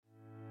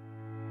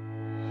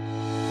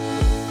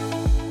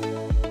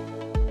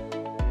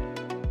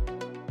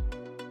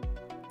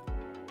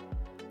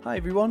Hi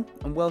everyone,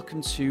 and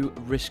welcome to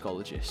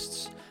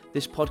Riskologists.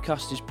 This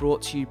podcast is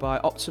brought to you by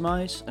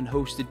Optimize and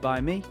hosted by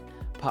me,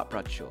 Pat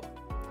Bradshaw.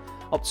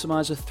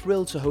 Optimize are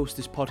thrilled to host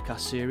this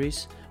podcast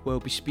series, where we'll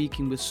be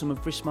speaking with some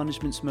of risk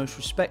management's most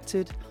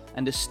respected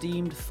and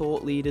esteemed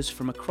thought leaders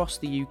from across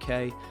the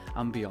UK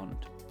and beyond.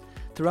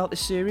 Throughout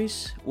this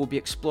series, we'll be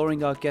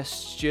exploring our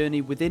guests'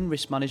 journey within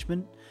risk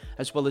management,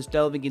 as well as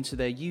delving into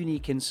their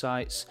unique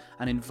insights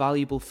and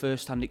invaluable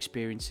first-hand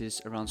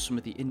experiences around some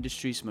of the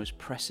industry's most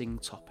pressing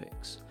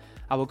topics.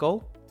 Our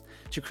goal?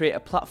 To create a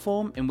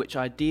platform in which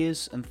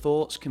ideas and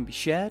thoughts can be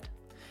shared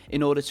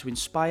in order to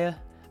inspire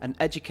and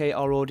educate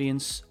our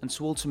audience and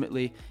to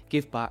ultimately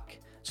give back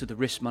to the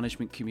risk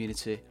management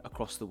community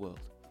across the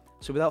world.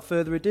 So without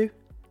further ado,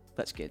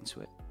 let's get into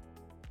it.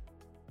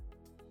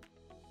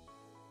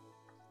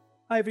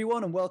 Hi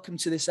everyone, and welcome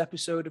to this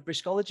episode of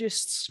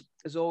Riskologists.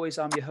 As always,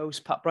 I'm your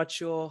host, Pat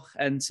Bradshaw,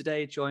 and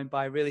today joined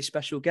by a really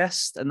special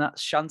guest, and that's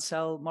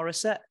Chantelle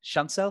Morrissette.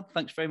 Chantelle,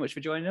 thanks very much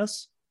for joining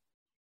us.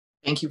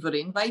 Thank you for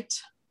the invite.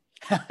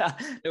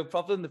 No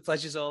problem. The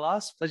pleasure's all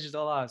ours.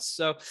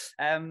 So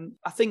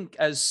I think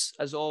as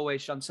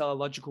always, Chantelle, a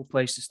logical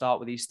place to start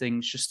with these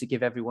things, just to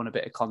give everyone a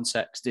bit of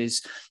context,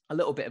 is a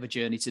little bit of a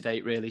journey to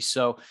date, really.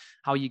 So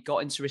how you got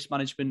into risk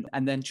management,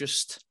 and then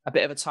just a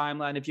bit of a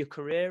timeline of your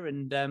career,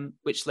 and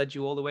which led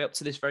you all the way up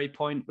to this very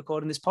point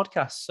recording this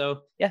podcast.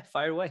 So yeah,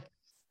 fire away.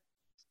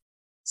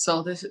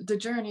 So the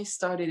journey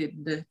started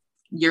in the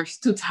years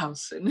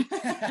 2000.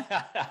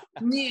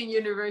 Me in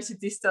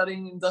university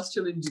studying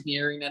industrial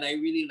engineering, and I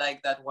really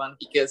liked that one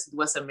because it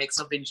was a mix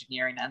of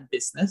engineering and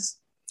business.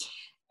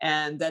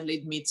 And that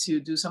led me to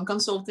do some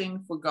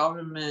consulting for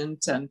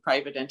government and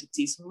private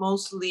entities,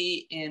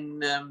 mostly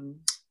in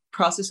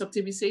process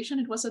optimization.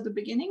 It was at the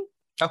beginning.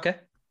 Okay.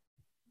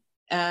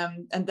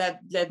 And that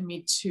led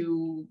me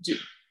to do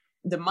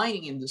the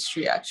mining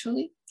industry,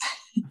 actually.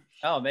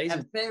 Oh, amazing.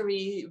 A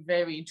very,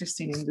 very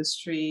interesting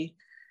industry.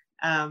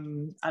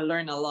 I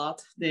learned a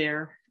lot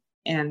there,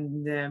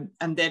 and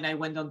then I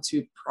went on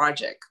to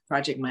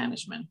project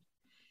management,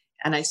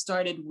 and I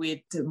started with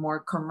the more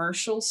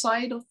commercial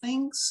side of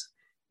things,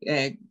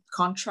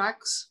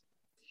 contracts,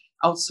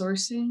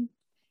 outsourcing,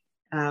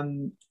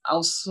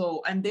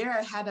 also, and there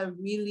I had a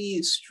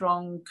really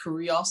strong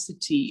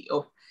curiosity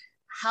of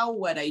how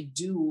what I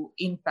do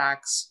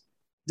impacts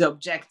the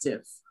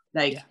objective,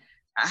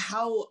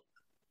 how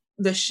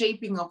the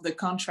shaping of the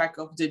contract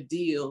of the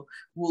deal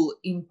will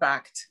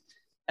impact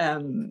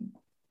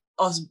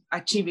us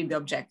achieving the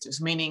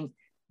objectives, meaning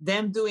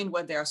them doing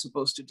what they are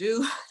supposed to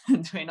do,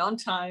 doing on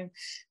time,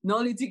 no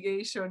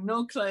litigation,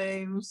 no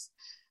claims,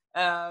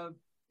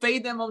 pay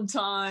them on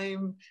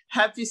time,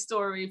 happy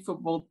story for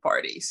both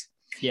parties.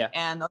 Yeah.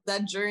 And on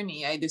that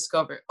journey, I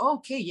discovered,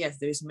 okay, yes,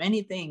 there's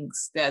many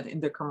things that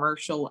in the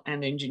commercial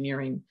and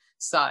engineering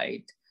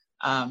side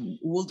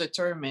will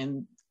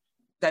determine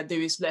that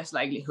there is less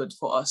likelihood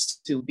for us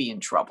to be in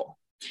trouble.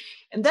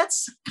 And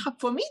that's,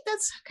 for me,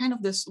 that's kind of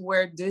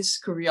where this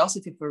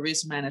curiosity for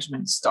risk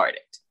management started,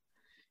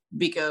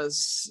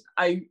 because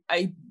I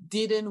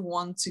didn't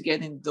want to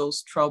get in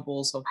those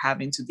troubles of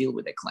having to deal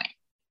with a claim.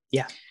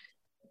 Yeah.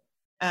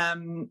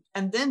 And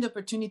then the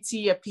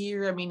opportunity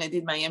appeared. I mean, I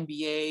did my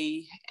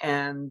MBA,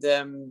 and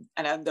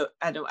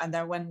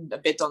I went a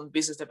bit on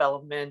business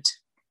development.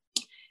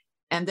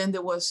 And then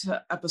there was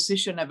a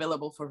position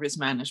available for risk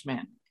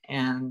management,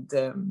 and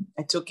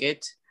I took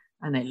it,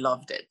 and I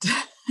loved it.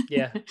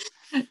 Yeah.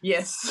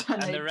 Yes.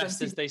 And the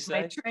rest, as they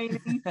say. My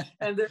training,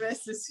 and the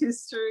rest is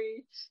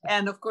history.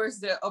 And of course,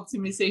 the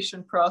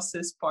optimization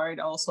process part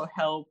also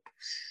helped.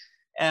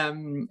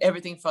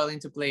 Everything fell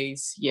into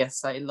place.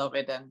 Yes, I love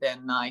it. And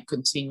then I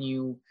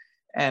continue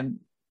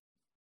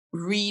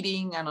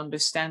reading and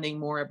understanding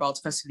more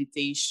about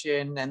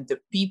facilitation and the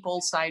people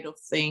side of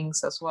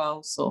things as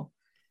well. So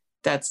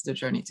that's the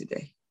journey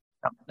today.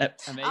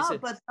 Amazing.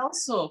 But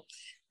also,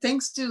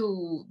 thanks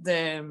to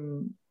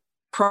the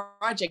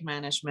project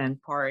management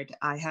part,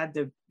 I had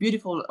the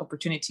beautiful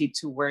opportunity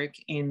to work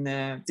in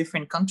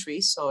different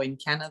countries. So in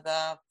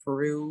Canada,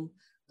 Peru,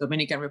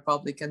 Dominican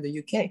Republic, and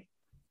the UK.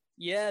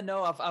 Yeah,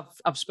 no,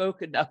 I've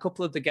spoken, a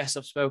couple of the guests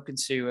I've spoken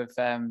to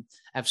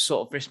have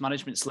sort of risk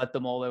management's led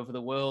them all over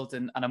the world,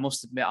 and I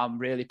must admit I'm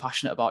really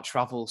passionate about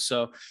travel.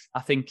 So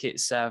I think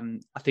it's an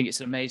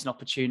amazing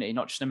opportunity,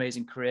 not just an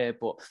amazing career,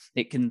 but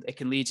it can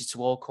lead you to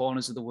all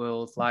corners of the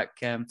world. Like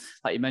you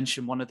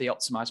mentioned, one of the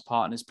Optimize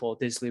partners, Paul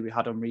Disley, we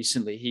had on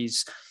recently.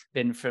 He's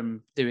been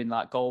from doing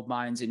like gold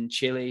mines in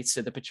Chile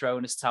to the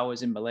Petronas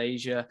Towers in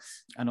Malaysia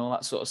and all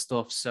that sort of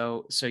stuff.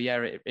 So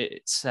yeah,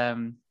 it's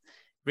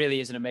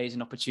really is an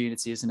amazing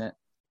opportunity, isn't it?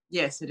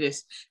 Yes, it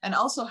is. And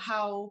also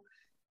how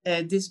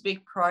this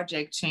big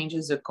project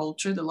changes the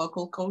culture, the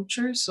local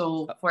culture.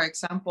 So for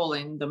example,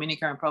 in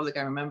Dominican Republic,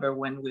 I remember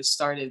when we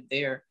started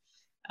there,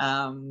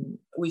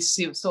 we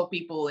saw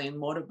people in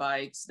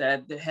motorbikes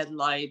that the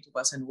headlight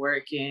wasn't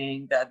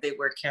working, that they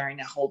were carrying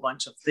a whole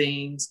bunch of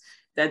things.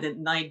 that at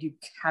night you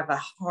have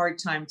a hard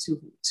time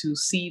to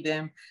see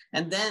them.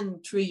 And then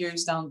 3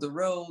 years down the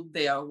road,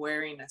 they are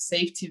wearing a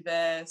safety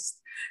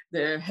vest,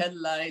 their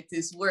headlight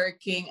is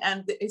working.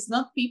 And it's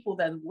not people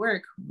that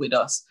work with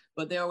us,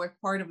 but they are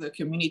part of the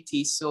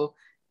community. So,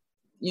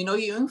 you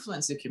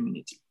influence the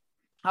community.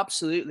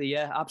 Absolutely.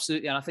 Yeah,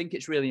 absolutely. And I think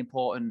it's really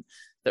important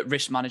that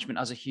risk management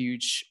has a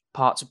huge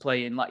part to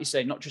play in, like you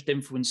say, not just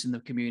influencing the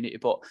community,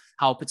 but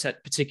how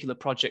particular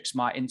projects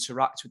might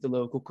interact with the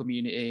local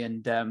community.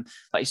 And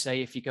like you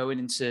say, if you're going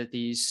into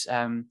these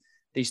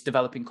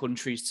developing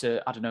countries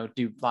to, I don't know,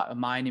 do like a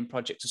mining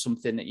project or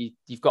something, that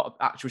you've got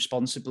to act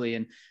responsibly,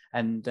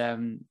 and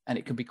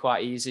it can be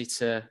quite easy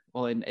to,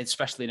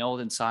 especially in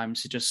olden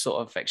times, to just sort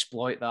of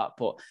exploit that.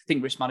 But I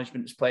think risk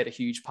management has played a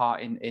huge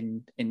part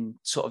in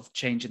sort of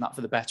changing that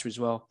for the better as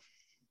well.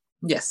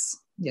 Yes.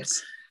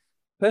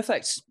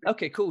 Perfect.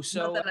 Okay, cool.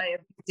 So not that I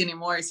have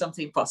anymore is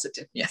something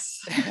positive.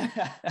 Yes.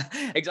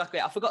 Exactly.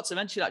 I forgot to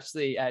mention,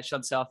 actually,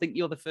 Chantelle, I think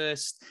you're the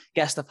first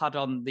guest I've had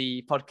on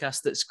the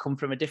podcast that's come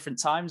from a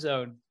different time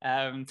zone.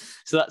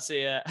 So that's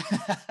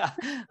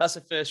that's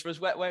a first for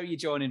us. Where are you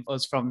joining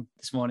us from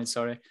this morning?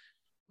 Sorry.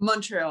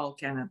 Montreal,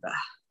 Canada.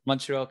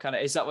 Montreal,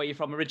 Canada. Is that where you're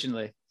from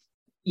originally?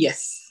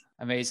 Yes.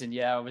 Amazing.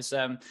 Yeah, I was.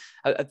 To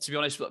be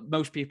honest,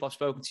 most people I've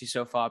spoken to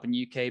so far have been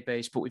UK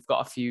based, but we've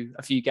got a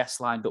few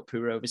guests lined up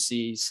who are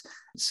overseas.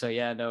 So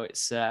yeah, no,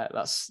 it's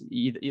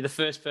you're the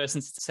first person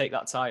to take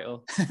that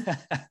title.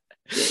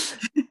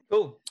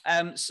 Cool.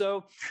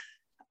 So,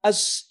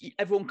 as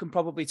everyone can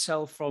probably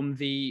tell from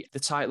the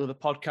title of the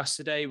podcast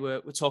today,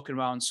 we're talking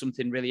around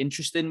something really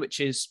interesting,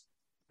 which is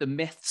the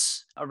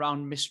myths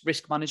around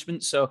risk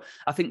management. So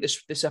I think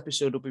this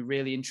episode will be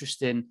really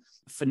interesting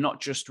for not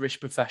just risk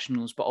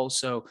professionals, but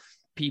also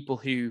people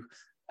who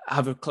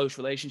have a close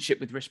relationship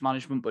with risk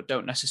management, but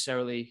don't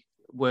necessarily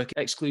work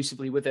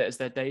exclusively with it as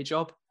their day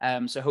job.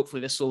 So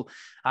hopefully this will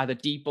either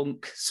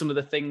debunk some of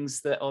the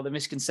things or the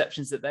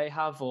misconceptions that they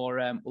have, or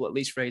will at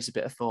least raise a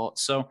bit of thought.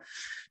 So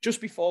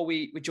just before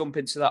we jump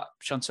into that,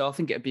 Chantelle, I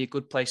think it'd be a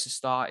good place to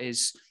start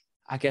is,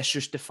 I guess,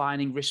 just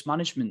defining risk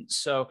management.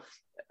 So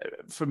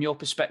from your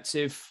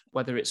perspective,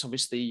 whether it's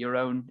obviously your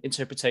own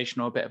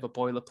interpretation or a bit of a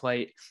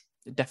boilerplate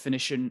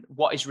definition,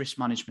 what is risk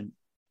management?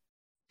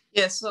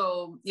 Yeah,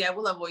 so I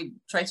will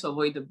try to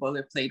avoid the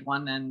boilerplate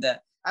one. And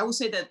I would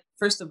say that,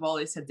 first of all,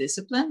 it's a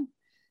discipline.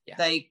 Yeah.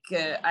 Like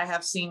I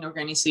have seen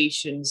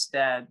organizations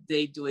that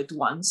they do it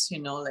once,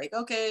 like,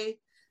 okay,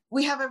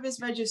 we have a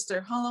risk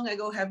register. How long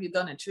ago have you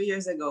done it? 3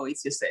 years ago. It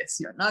just says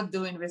you're not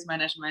doing risk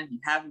management. You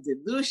have the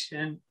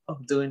illusion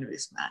of doing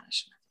risk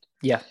management.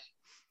 Yeah.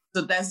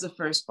 So that's the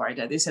first part,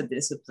 that is a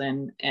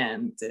discipline.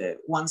 And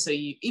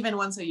even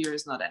once a year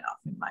is not enough,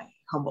 in my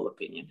humble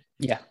opinion.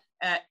 Yeah.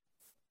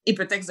 It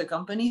protects the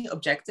company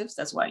objectives.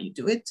 That's why you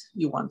do it.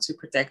 You want to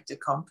protect the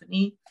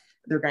company,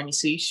 the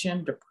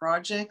organization, the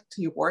project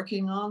you're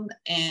working on,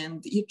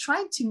 and you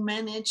try to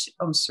manage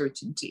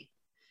uncertainty.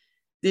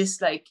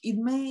 This, like, it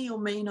may or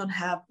may not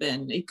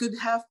happen. It could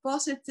have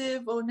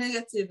positive or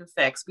negative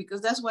effects,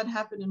 because that's what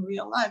happened in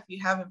real life.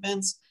 You have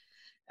events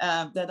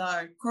that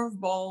are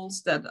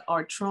curveballs that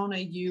are thrown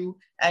at you.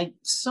 And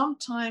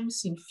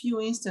sometimes, in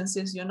few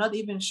instances, you're not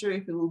even sure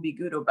if it will be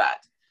good or bad.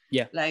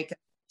 Yeah. Like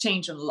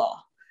change in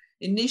law.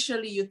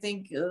 Initially, you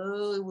think,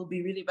 oh, it will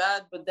be really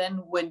bad. But then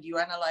when you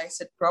analyze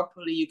it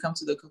properly, you come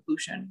to the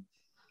conclusion,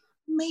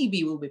 maybe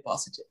it will be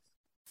positive.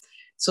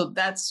 So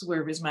that's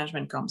where risk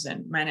management comes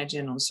in,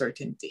 managing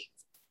uncertainty.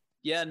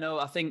 Yeah, no,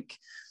 I think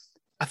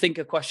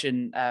a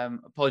question,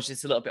 apologies,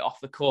 it's a little bit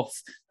off the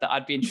cuff, that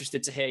I'd be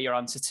interested to hear your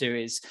answer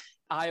to is,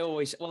 I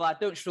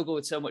don't struggle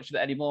with so much of it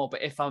anymore,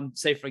 but if I'm,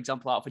 say, for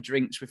example, out for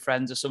drinks with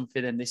friends or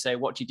something, and they say,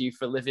 what do you do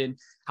for a living?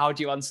 How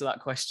do you answer that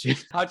question?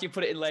 How do you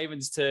put it in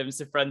layman's terms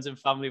to friends and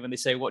family when they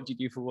say, what do you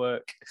do for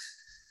work?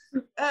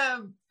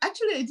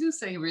 Actually, I do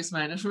say risk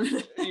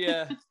management.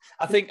 Yeah,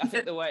 I think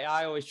the way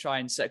I always try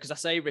and say, because I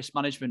say risk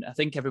management, I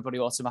think everybody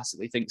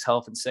automatically thinks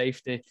health and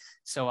safety.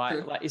 So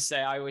like you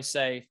say, I always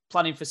say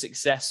planning for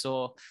success,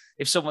 or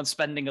if someone's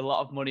spending a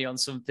lot of money on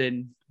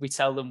something, we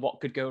tell them what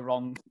could go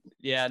wrong.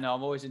 Yeah, no,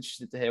 I'm always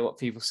interested to hear what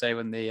people say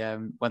when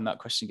that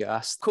question gets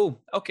asked.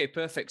 Cool. Okay,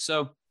 perfect.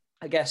 So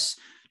I guess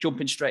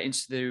jumping straight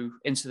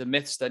into the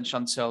myths then,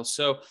 Chantelle.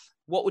 So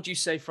what would you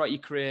say throughout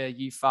your career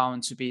you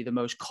found to be the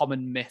most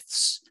common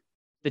myths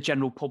the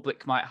general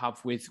public might have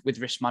with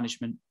risk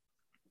management?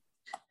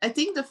 I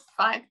think that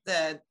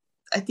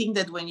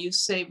when you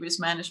say risk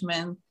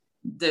management,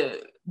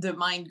 the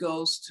mind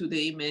goes to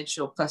the image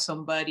of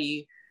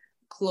somebody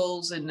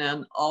close in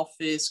an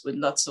office with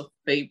lots of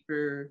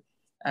paper,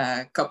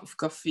 a cup of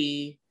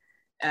coffee,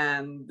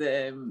 and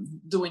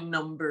doing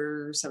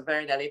numbers, a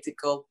very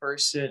analytical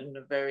person,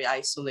 a very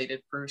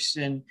isolated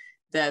person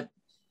that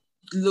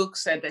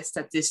looks at the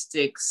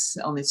statistics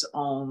on its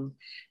own.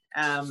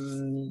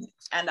 And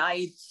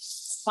I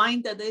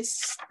find that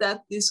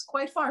is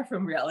quite far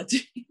from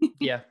reality.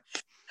 Yeah.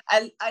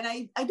 And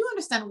I do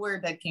understand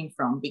where that came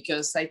from,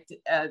 because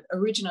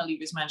originally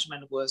risk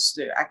management was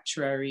the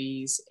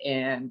actuaries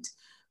and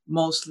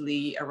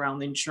mostly around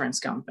the insurance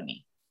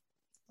company.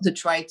 to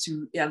try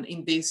to, and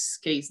in this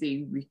case,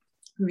 they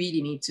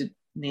really need to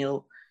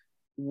nail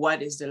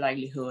what is the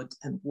likelihood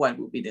and what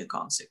will be the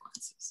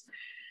consequences.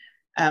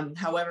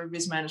 However,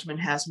 risk management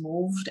has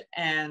moved,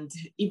 and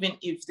even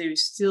if there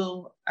is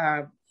still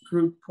a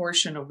group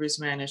portion of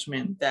risk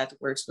management that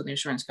works for the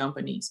insurance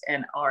companies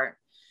and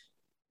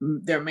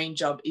their main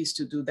job is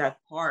to do that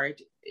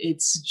part,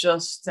 it's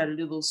just a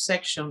little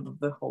section of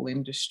the whole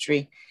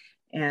industry.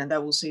 And I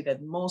will say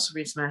that most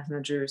risk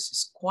managers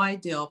is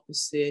quite the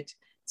opposite.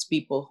 It's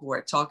people who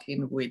are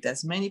talking with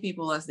as many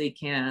people as they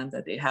can,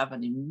 that they have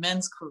an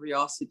immense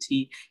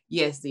curiosity.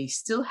 Yes, they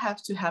still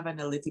have to have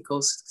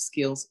analytical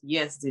skills.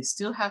 Yes, they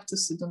still have to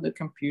sit on the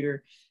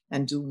computer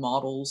and do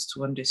models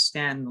to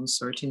understand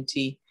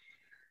uncertainty.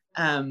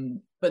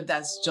 But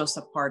that's just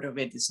a part of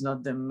it. It's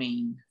not the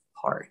main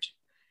part.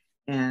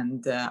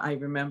 And I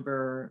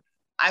remember,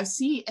 I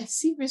see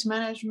risk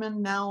management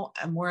now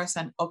more as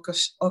an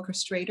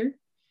orchestrator.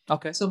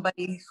 Okay.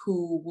 Somebody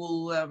who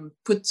will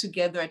put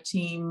together a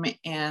team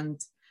and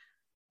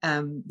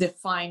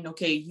define,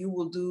 okay, you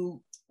will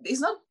do, it's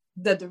not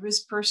that the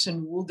risk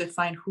person will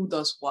define who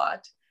does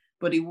what,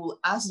 but it will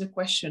ask the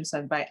questions,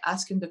 and by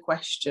asking the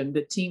question,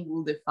 the team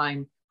will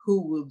define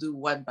who will do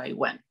what by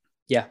when.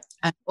 Yeah.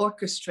 And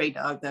orchestrate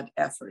out that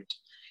effort.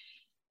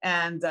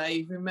 And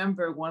I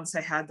remember once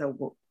I have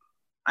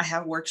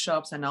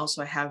workshops, and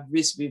also I have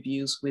risk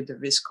reviews with the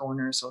risk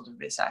owners or the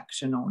risk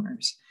action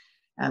owners.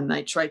 And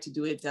I try to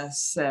do it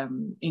as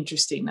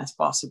interesting as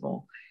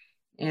possible.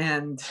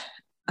 And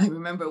I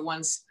remember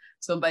once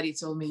somebody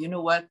told me, you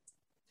know what,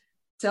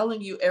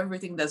 telling you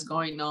everything that's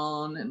going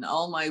on and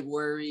all my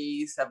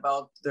worries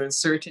about the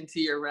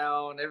uncertainty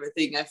around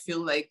everything, I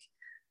feel like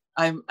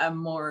I'm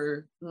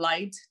more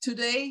light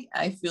today.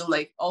 I feel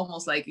like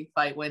almost like if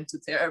I went to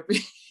therapy.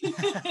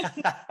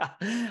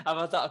 I've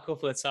had that a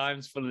couple of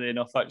times, funnily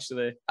enough,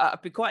 actually.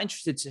 I'd be quite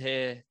interested to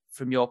hear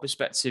from your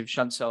perspective,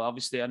 Chantelle.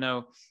 Obviously, I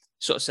know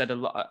sort of said a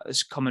lot,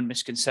 it's a common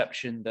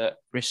misconception that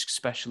risk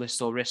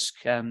specialists or risk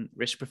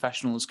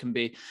professionals can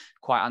be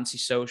quite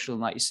antisocial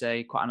and, like you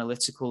say, quite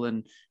analytical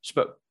and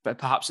but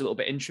perhaps a little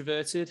bit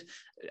introverted.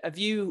 Have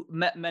you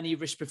met many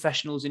risk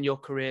professionals in your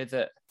career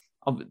that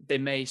they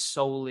may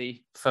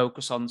solely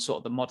focus on sort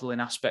of the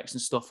modeling aspects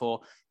and stuff? Or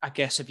I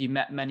guess, have you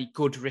met many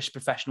good risk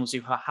professionals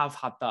who have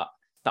had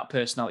that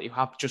personality, who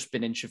have just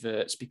been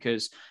introverts?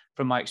 Because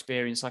from my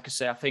experience, like I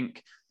say, I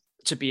think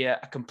to be a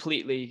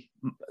completely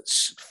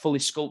fully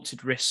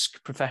sculpted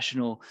risk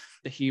professional,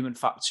 the human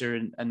factor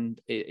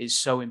and is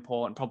so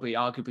important, probably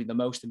arguably the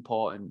most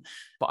important.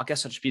 But I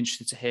guess I'd just be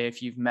interested to hear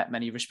if you've met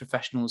many risk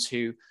professionals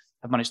who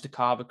have managed to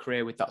carve a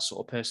career with that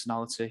sort of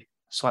personality,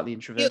 slightly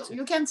introverted.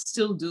 You can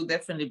still do,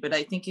 definitely, but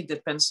I think it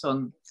depends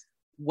on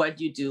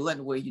what you do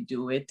and where you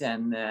do it,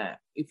 and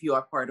if you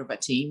are part of a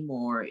team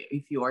or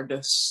if you are the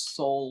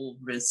sole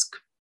risk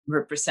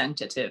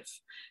representative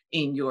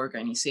in your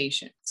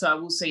organization. So I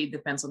will say it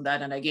depends on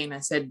that. And again, I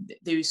said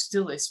there is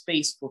still a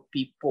space for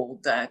people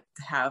that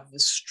have a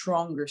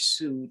stronger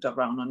suit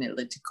around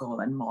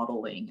analytical and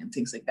modeling and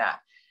things like that.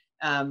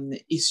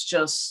 It's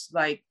just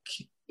like,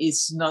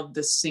 it's not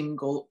the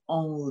single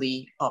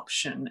only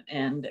option.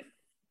 And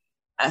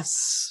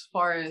as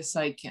far as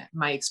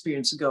my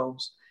experience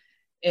goes,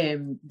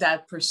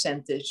 that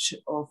percentage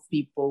of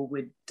people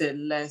with the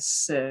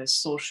less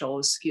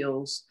social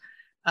skills,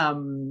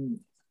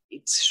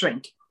 it's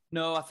shrinking.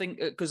 No, I think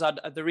because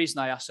the reason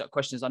I asked that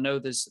question is I know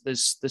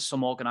there's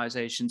some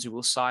organisations who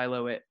will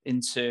silo it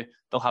into,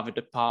 they'll have a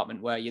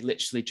department where you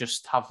literally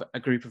just have a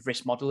group of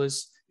risk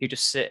modelers who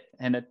just sit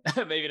in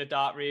maybe in a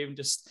dark room,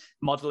 just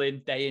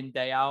modelling day in,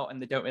 day out,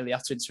 and they don't really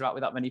have to interact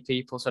with that many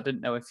people. So I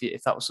didn't know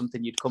if that was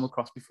something you'd come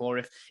across before,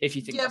 if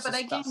you think. Yeah, but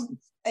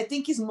I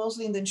think it's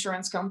mostly in the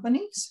insurance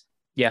companies.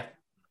 Yeah.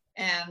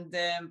 And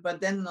but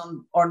then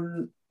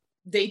on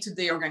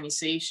day-to-day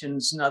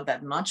organizations, not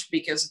that much,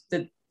 because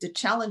the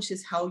challenge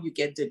is how you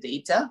get the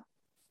data.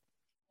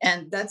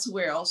 And that's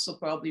where also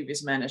probably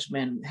risk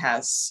management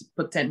has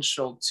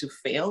potential to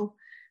fail,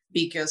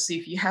 because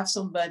if you have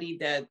somebody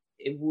that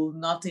it will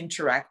not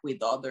interact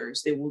with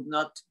others, they will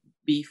not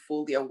be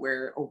fully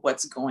aware of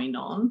what's going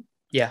on.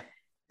 Yeah.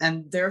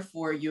 And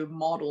therefore your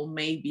model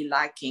may be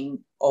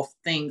lacking of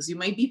things. You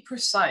may be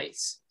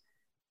precise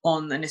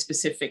on a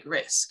specific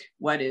risk.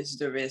 What is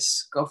the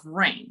risk of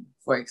rain,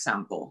 for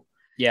example?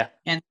 Yeah.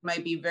 And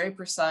might be very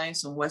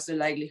precise on what's the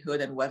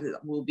likelihood and what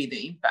will be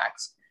the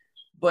impacts.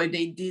 But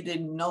they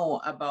didn't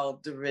know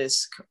about the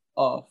risk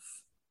of,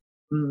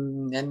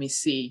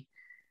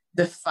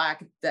 the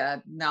fact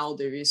that now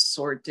there is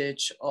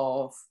shortage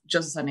of,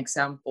 just as an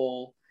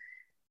example,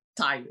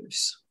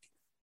 tires,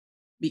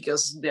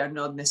 because they are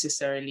not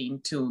necessarily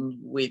in tune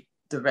with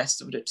the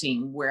rest of the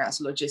team.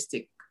 Whereas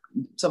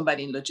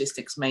somebody in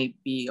logistics may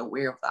be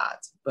aware of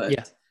that,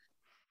 but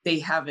they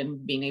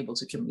haven't been able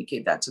to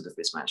communicate that to the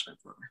risk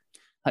management program.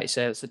 Like you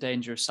say, it's the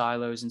danger of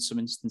silos in some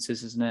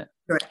instances, isn't it?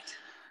 Correct.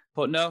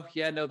 But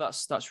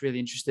that's really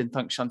interesting.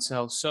 Thanks,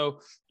 Chantelle.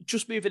 So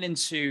just moving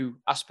into,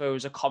 I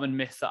suppose, a common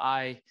myth that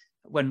I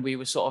when we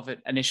were sort of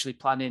initially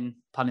planning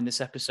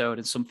this episode,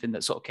 and something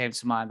that sort of came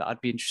to mind that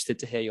I'd be interested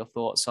to hear your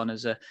thoughts on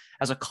as a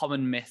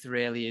common myth,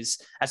 really,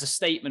 is as a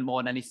statement more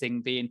than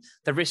anything, being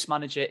the risk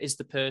manager is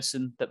the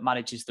person that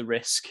manages the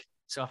risk.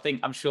 So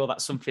I'm sure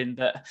that's something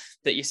that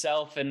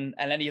yourself and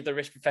any of the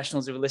risk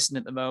professionals who are listening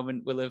at the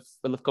moment will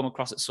have come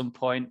across at some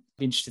point.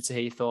 Be interested to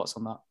hear your thoughts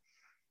on that.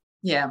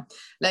 Yeah,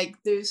 like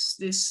there's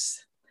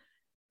this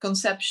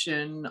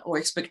conception or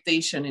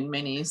expectation in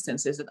many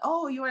instances that,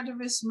 oh, you are the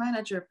risk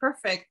manager,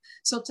 perfect.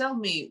 So tell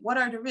me, what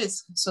are the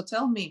risks? So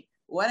tell me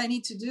what I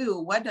need to do.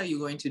 What are you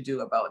going to do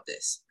about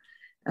this?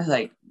 I was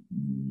like,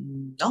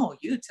 no,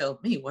 you tell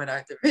me what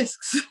are the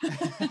risks.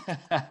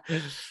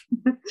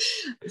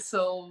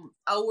 So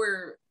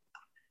our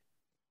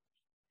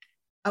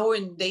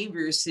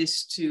endeavors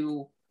is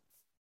to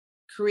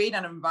create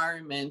an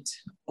environment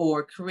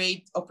or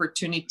create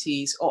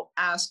opportunities or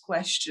ask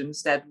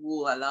questions that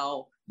will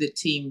allow the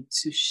team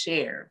to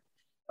share,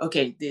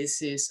 okay,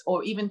 this is,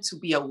 or even to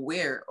be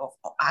aware of,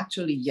 oh,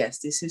 actually, yes,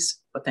 this is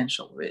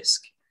potential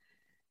risk.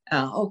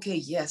 Okay,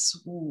 yes,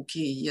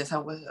 I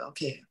will,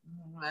 okay.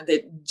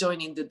 They're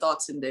joining the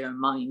dots in their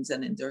minds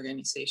and in the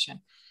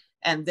organization.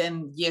 And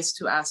then, yes,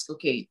 to ask,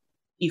 okay,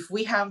 if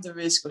we have the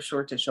risk of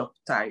shortage of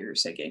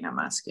tires, again, I'm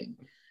asking,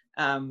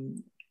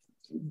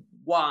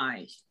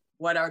 why?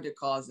 What are the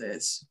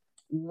causes?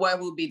 What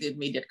will be the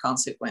immediate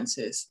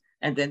consequences?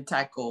 And then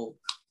tackle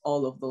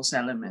all of those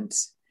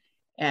elements.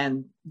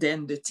 And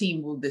then the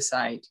team will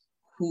decide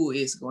who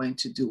is going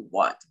to do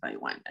what by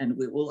when. And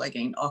we will,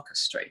 again,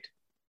 orchestrate.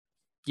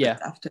 Yeah.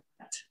 But after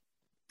that.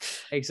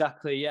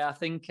 Exactly. Yeah. I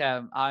think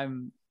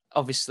I'm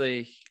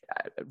obviously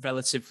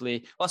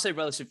relatively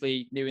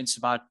new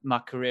into my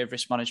career of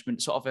risk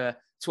management, sort of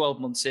 12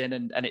 months in,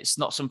 and it's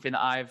not something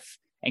that I've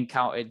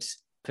encountered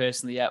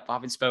personally yet, but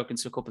having spoken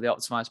to a couple of the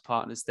Optimize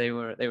partners, they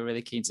were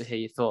really keen to hear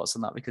your thoughts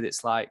on that, because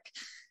it's like,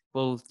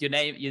 well,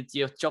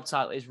 your job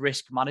title is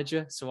risk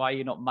manager, so why are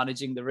you not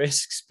managing the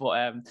risks?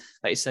 But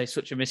like you say,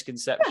 such a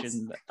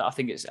misconception that I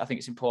think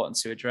it's important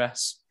to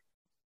address.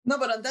 No,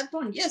 but at that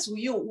point, yes,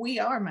 we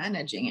are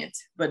managing it,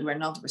 but we're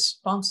not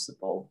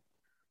responsible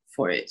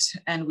for it,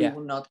 and we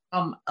will not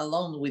come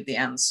alone with the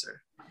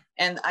answer.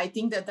 And I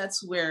think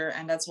that's where,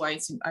 and that's why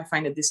I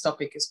find that this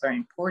topic is very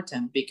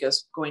important,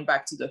 because going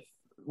back to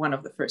one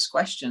of the first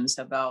questions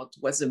about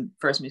what's the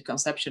first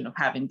misconception of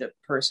having the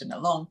person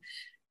alone,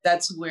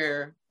 that's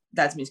where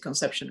that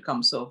misconception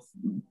comes of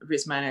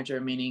risk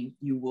manager, meaning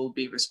you will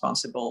be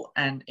responsible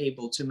and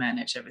able to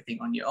manage everything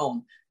on your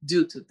own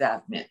due to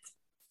that myth.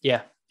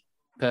 Yeah,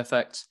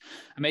 perfect.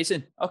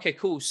 Amazing. Okay,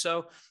 cool.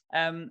 So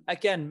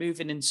again,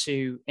 moving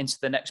into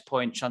the next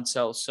point,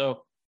 Chantelle.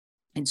 So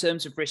in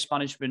terms of risk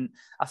management,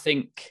 I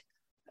think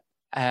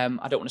I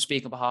don't want to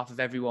speak on behalf of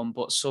everyone,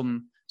 but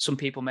some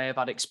people may have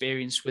had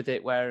experience with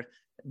it where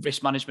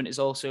risk management is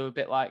also a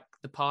bit like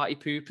the party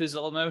poopers,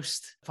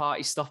 almost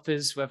party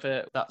stoppers,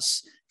 whether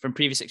that's from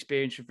previous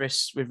experience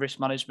with risk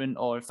management,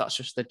 or if that's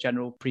just the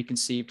general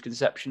preconceived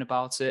conception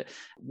about it.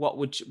 How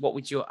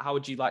would you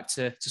like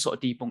to sort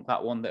of debunk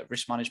that one, that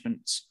risk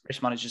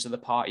managers are the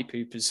party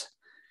poopers?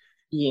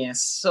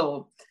 Yes.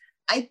 So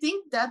I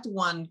think that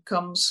one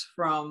comes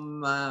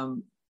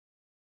from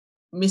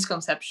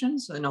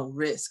misconceptions,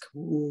 risk.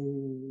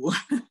 Ooh.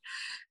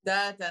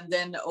 That, and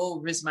then,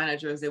 risk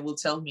managers, they will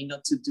tell me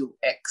not to do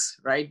X,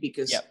 right?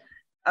 Because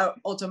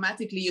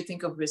automatically you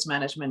think of risk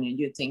management and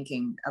you're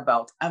thinking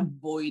about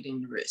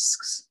avoiding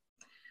risks.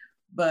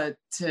 But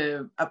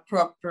a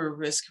proper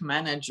risk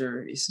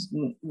manager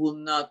will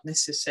not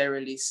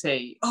necessarily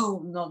say,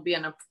 not be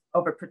an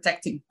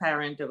overprotecting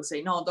parent. They will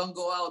say, no, don't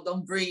go out,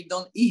 don't breathe,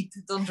 don't eat,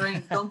 don't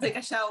drink, don't take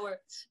a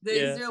shower.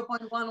 There's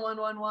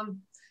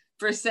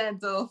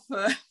 0.1111% of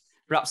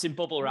wraps in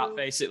bubble wrap,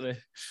 basically.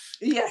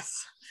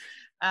 Yes.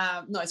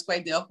 No, it's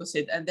quite the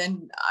opposite. And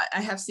then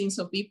I have seen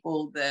some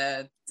people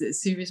that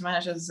see risk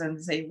managers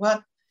and say,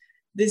 what?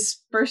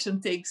 This person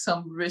takes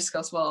some risk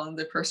as well in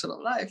their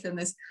personal life. And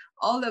it's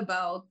all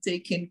about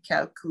taking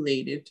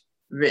calculated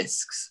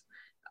risks.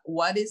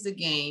 What is the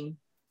gain?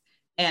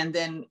 And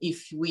then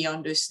if we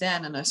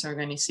understand in this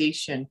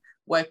organization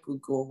what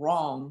could go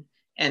wrong,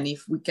 and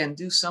if we can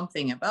do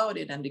something about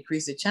it and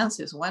decrease the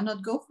chances, why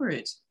not go for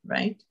it,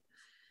 right?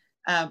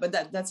 But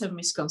that's a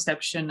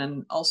misconception.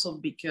 And also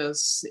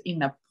because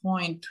in a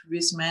point,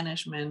 risk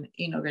management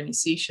in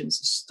organizations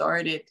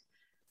started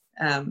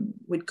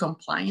with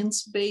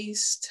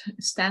compliance-based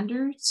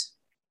standards.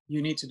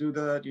 You need to do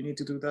that, you need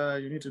to do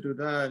that, you need to do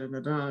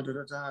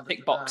that.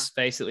 Tick box,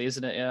 basically,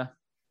 isn't it? Yeah.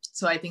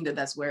 So I think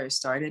that's where it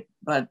started.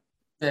 But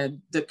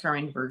the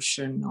current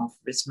version of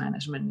risk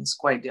management is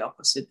quite the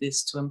opposite,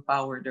 is to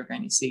empower the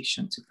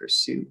organization to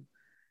pursue.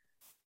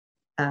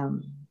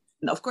 And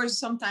of course,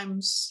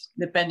 sometimes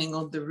depending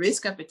on the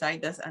risk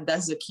appetite,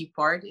 that's the key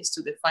part, is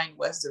to define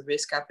what's the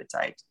risk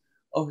appetite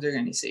of the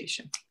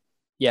organization.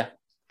 Yeah.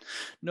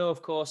 No,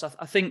 of course.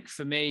 I think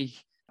for me,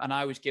 and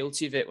I was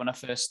guilty of it when I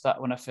first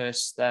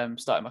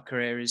started my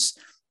career, is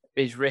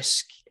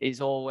risk is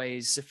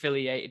always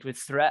affiliated with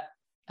threat.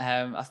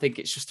 I think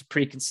it's just a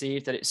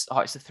preconceived that it's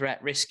a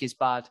threat, risk is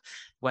bad,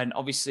 when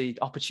obviously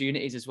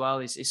opportunities as well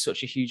is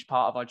such a huge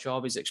part of our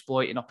job, is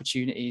exploiting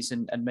opportunities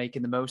and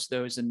making the most of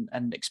those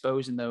and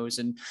exposing those.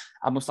 And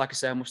I must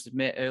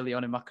admit, early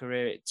on in my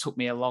career, it took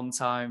me a long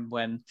time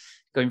when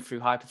going through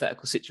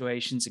hypothetical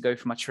situations to go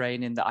through my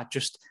training that I'd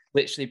just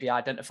literally be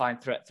identifying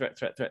threat,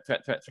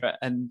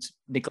 and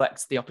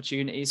neglect the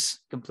opportunities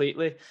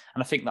completely.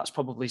 And I think that's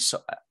probably,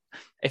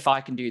 if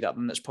I can do that,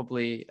 then that's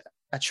probably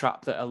a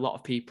trap that a lot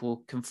of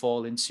people can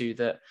fall into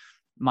that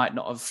might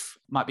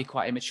be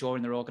quite immature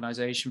in their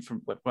organization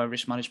from where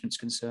risk management is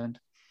concerned.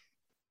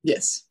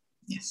 Yes.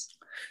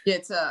 Yeah,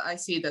 I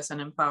see it as an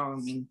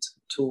empowerment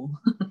tool.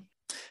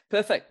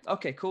 Perfect.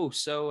 Okay, cool.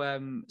 So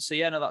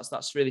yeah, no,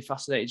 that's really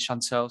fascinating,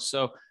 Chantelle.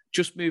 So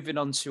just moving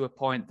on to a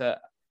point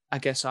that I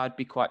guess I'd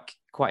be quite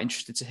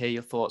interested to hear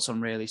your thoughts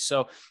on, really.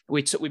 So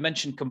we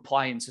mentioned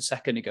compliance a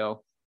second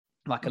ago,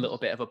 like a little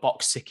bit of a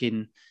box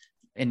ticking,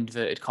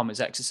 inverted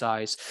commas,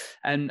 exercise.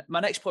 And my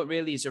next point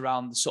really is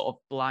around the sort of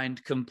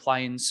blind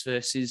compliance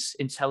versus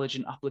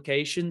intelligent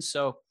application.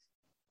 So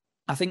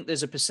I think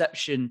there's a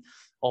perception,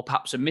 or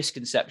perhaps a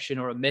misconception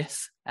or a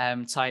myth,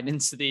 tying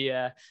into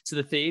the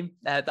theme,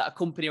 that a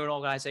company or an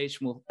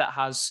organization that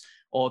has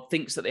or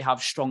thinks that they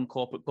have strong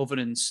corporate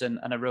governance and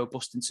a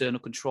robust internal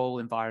control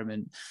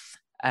environment,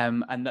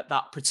 and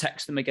that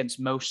protects them against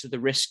most of the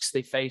risks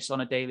they face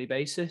on a daily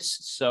basis.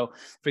 So,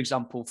 for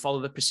example, follow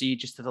the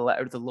procedures to the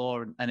letter of the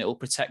law and it will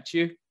protect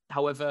you.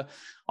 However,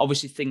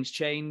 obviously things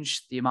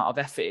change. The amount of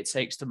effort it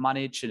takes to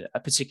manage a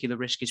particular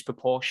risk is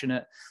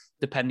proportionate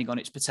depending on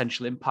its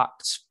potential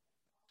impacts,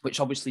 which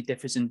obviously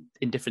differs in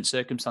different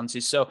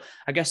circumstances. So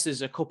I guess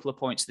there's a couple of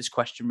points to this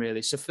question,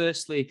 really. So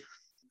firstly,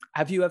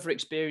 have you ever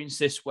experienced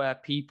this where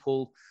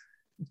people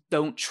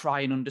don't try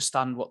and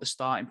understand what the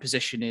starting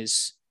position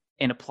is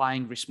in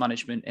applying risk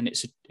management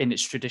in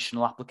its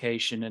traditional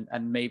application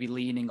and maybe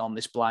leaning on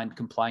this blind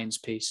compliance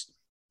piece?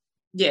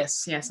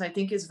 Yes. I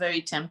think it's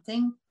very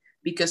tempting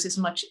because it's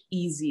much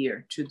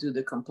easier to do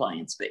the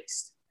compliance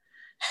based.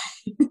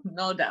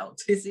 No doubt.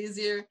 It's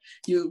easier.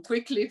 You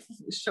quickly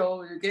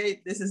show,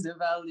 okay, this is the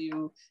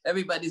value.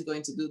 Everybody's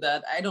going to do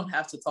that. I don't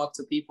have to talk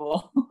to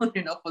people,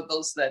 for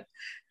those that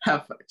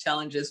have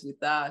challenges with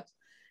that.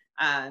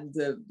 And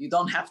you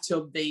don't have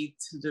to update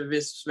the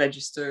risk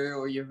register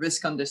or your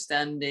risk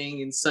understanding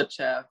in such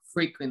a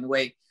frequent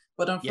way.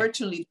 But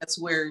unfortunately,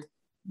 that's where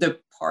the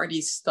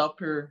party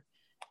stopper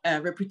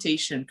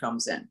reputation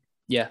comes in.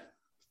 Yeah.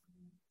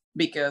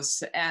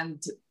 Because,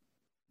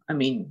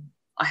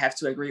 I have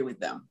to agree with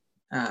them.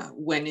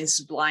 When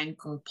it's blind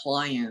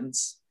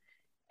compliance,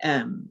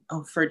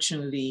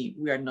 unfortunately,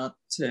 we are not,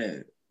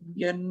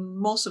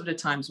 most of the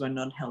times we're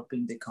not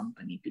helping the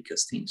company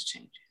because things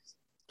change.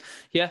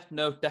 Yeah,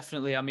 no,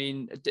 definitely. I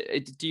mean,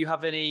 do you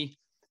have any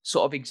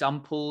sort of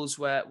examples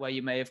where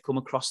you may have come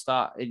across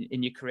that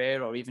in your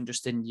career or even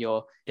just in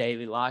your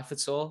daily life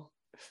at all?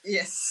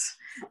 Yes,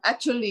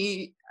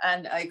 actually,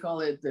 and I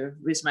call it the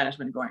risk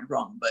management going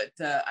wrong, but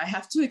I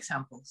have two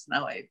examples.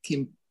 Now I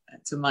came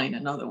to mind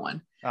another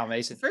one. Oh,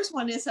 amazing. The first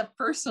one is a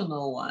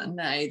personal one.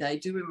 I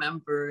do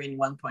remember in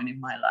one point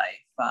in my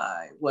life,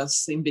 I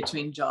was in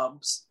between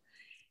jobs.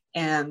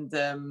 And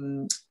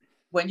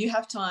when you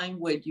have time,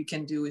 what you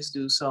can do is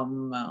do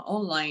some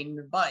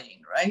online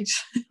buying, right?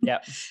 Yeah.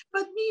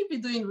 But me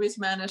doing risk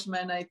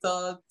management, I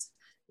thought,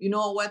 you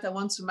know what, I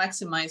want to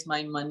maximize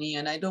my money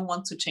and I don't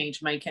want to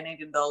change my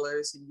Canadian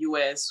dollars in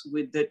US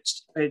with the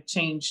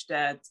change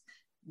that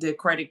the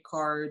credit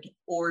card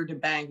or the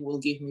bank will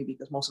give me,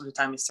 because most of the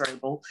time it's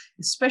terrible,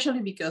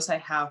 especially because I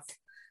have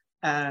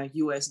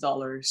US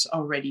dollars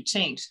already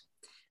changed.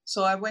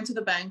 So I went to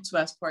the bank to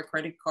ask for a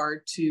credit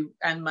card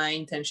and my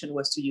intention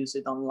was to use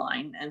it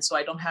online. And so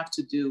I don't have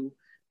to do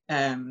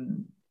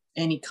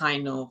any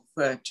kind of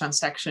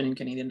transaction in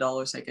Canadian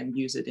dollars. I can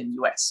use it in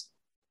US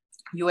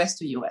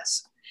to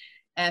US.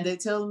 And they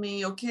tell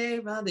me, okay,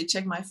 well, they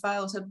check my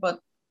file, said, but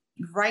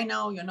right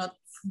now you're not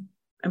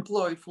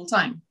employed full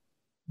time.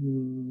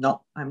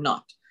 No, I'm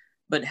not.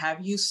 But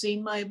have you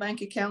seen my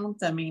bank account?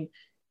 I mean,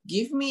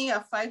 give me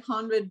a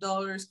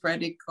 $500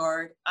 credit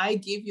card. I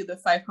give you the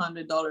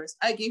 $500.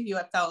 I give you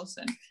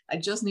 $1,000. I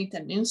just need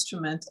an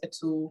instrument, a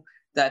tool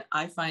that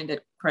I find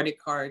that credit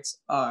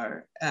cards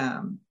are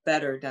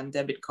better than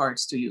debit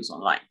cards to use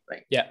online,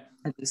 right? Yeah.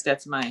 At least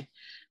that's my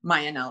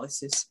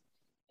analysis.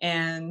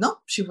 And no,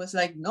 she was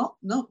like, no.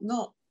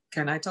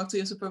 Can I talk to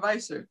your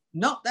supervisor?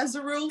 No, that's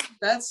the rule.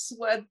 That's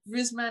what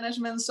risk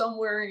management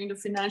somewhere in the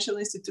financial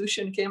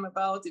institution came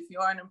about. If you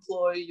are an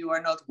employee, you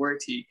are not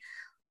worthy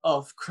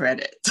of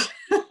credit.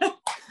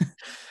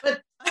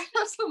 But I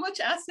have so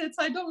much assets,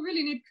 I don't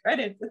really need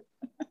credit.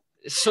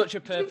 It's such a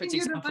perfect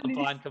example of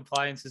blind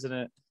compliance, isn't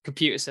it?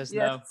 Computer says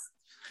no.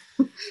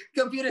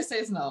 Computer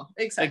says no.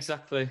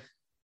 Exactly.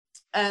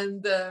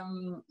 And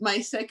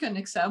my second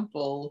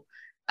example,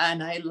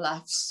 and I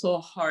laughed so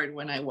hard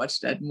when I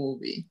watched that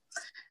movie,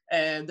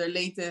 the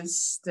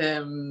latest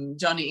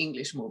Johnny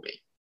English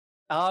movie.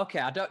 Oh,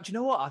 okay. Do you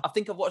know what? I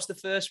think I've watched the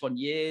first one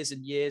years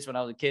and years when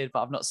I was a kid,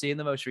 but I've not seen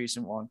the most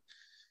recent one.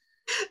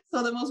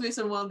 So the most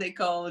recent one, they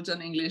called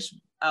John English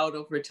out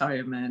of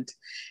retirement,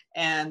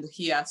 and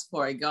he asked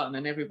for a gun,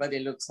 and everybody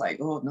looks like,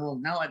 oh no,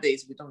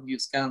 nowadays we don't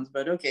use guns,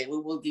 but okay, we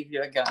will give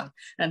you a gun.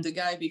 And the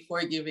guy,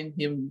 before giving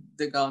him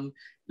the gun,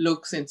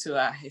 looks into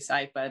his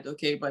iPad.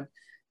 Okay, but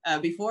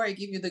before I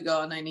give you the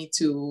gun, I need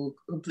to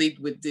complete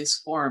with these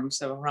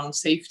forms around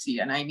safety,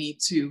 and I need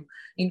to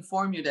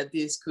inform you that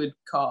this could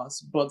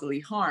cause bodily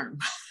harm.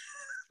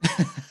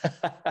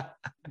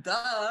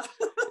 Duh.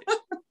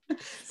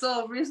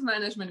 So risk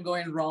management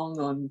going wrong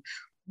on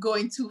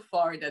going too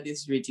far, that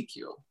is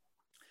ridicule.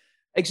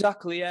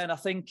 Exactly, yeah, and I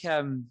think,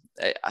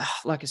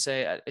 like I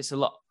say, it's a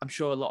lot. I'm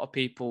sure a lot of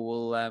people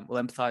will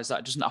empathise that.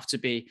 It doesn't have to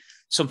be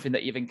something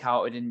that you've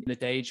encountered in the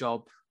day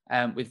job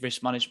with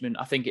risk management.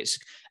 I think it's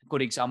a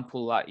good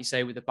example, like you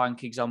say, with the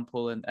bank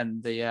example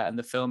and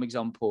the film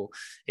example.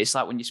 It's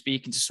like when you're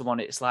speaking to someone,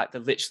 it's like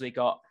they've literally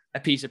got a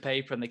piece of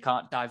paper and they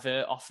can't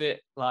divert off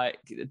it. Like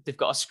they've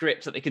got a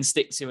script that they can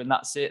stick to, and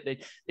that's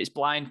it. It's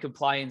blind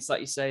compliance, like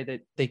you say.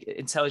 That the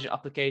intelligent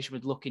application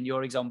would look in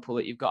your example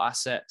that you've got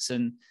assets,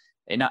 and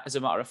as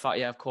a matter of fact,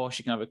 yeah, of course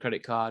you can have a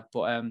credit card.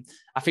 But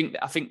I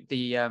think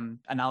the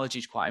analogy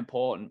is quite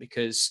important,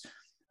 because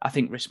I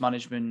think risk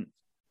management,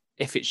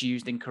 if it's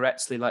used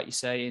incorrectly, like you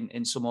say,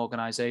 in some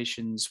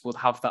organizations, will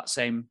have that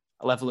same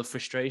level of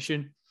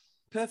frustration.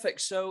 Perfect.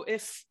 So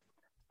if,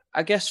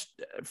 I guess,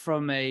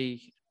 from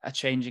a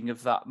changing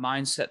of that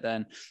mindset,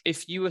 then,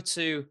 if you were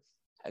to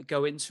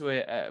go into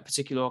a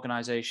particular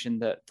organization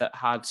that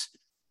had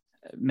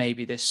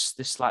maybe this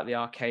slightly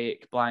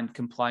archaic blind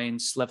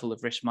compliance level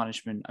of risk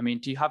management, I mean,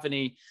 do you have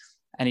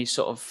any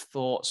sort of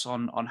thoughts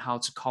on how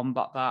to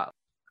combat that?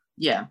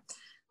 Yeah.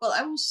 Well,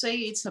 I will say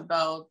it's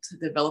about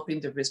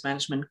developing the risk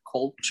management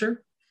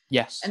culture.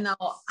 Yes. And now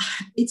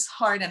it's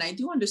hard. And I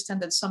do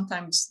understand that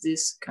sometimes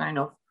this kind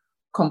of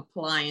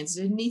compliance,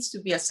 there needs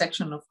to be a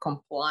section of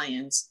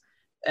compliance,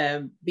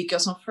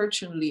 because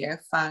unfortunately, I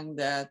find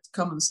that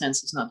common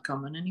sense is not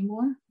common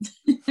anymore.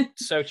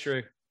 So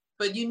true.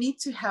 But you need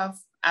to have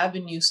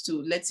avenues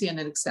to, let's say,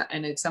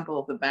 an example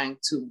of the bank,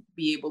 to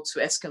be able to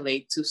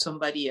escalate to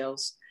somebody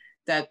else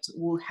that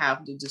will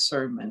have the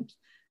discernment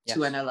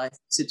to analyze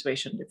the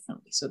situation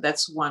differently. So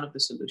that's one of the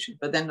solutions.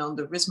 But then on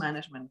the risk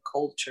management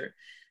culture,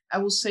 I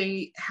will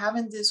say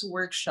having these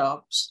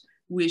workshops,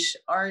 which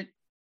are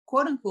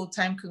quote unquote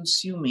time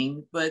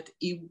consuming, but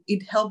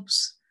it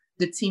helps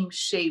the team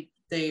shape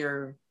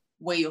their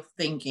way of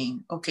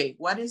thinking. Okay,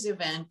 what is the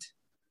event?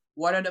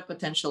 What are the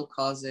potential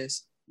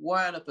causes?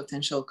 What are the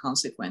potential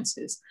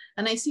consequences?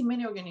 And I see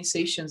many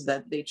organizations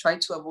that they try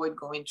to avoid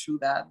going through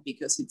that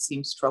because it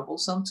seems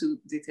troublesome to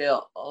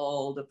detail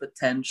all the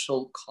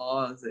potential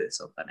causes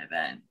of an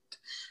event.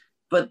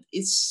 But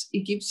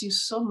it gives you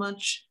so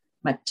much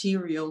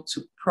material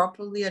to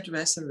properly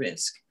address a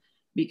risk,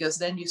 because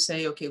then you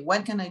say, okay,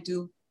 what can I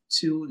do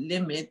to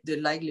limit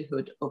the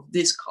likelihood of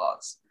this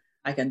cause?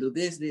 I can do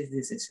this,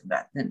 and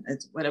that. Then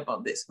what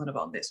about this? What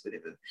about this?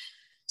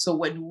 So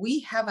when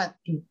we have a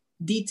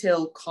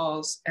detailed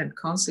cause and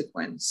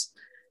consequence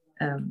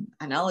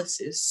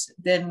analysis,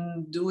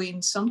 then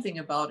doing something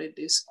about it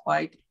is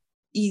quite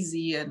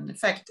easy and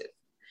effective.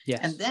 Yes.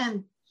 And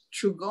then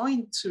through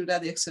going through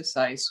that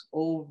exercise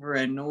over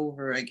and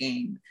over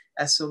again,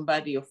 as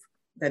somebody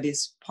that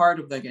is part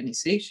of the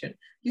organization,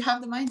 you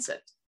have the mindset.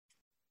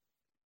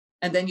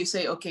 And then you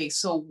say, okay,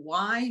 so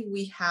why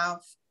we have,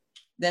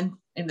 then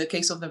in the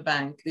case of the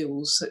bank,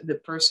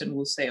 the person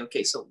will say,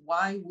 okay, so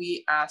why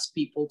we ask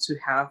people to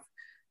have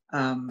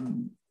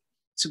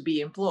to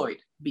be employed?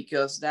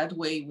 Because that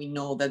way we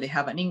know that they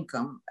have an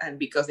income, and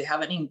because they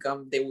have an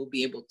income, they will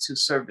be able to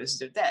service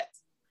their debt.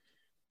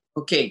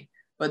 Okay,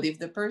 but if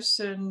the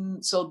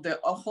person, so the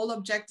whole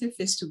objective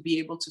is to be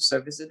able to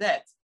service the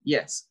debt.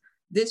 Yes,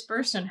 this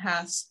person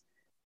has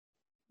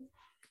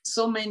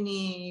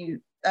many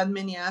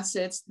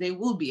assets, they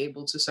will be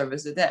able to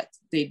service the debt.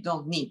 They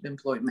don't need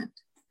employment.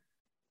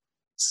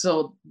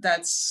 So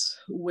that's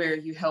where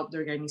you help the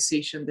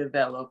organization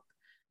develop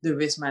the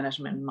risk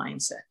management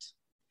mindset.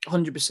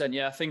 100%.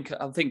 Yeah, I think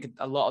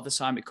a lot of the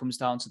time it comes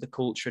down to the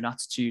culture and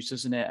attitudes,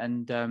 doesn't it?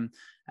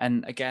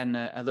 And again,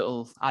 a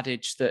little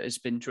adage that has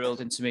been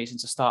drilled into me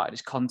since I started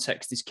is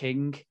context is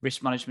king.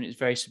 Risk management is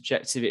very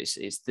subjective. It's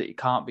that it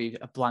can't be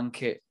a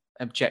blanket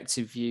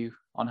objective view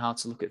on how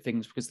to look at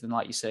things, because then,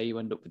 like you say, you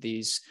end up with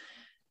these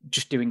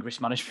just doing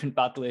risk management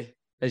badly,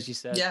 as you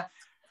said. Yeah.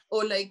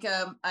 Or like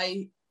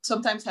I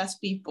sometimes ask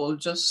people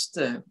just,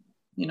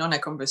 in a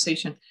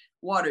conversation,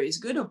 water is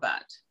good or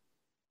bad?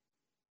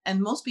 And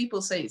most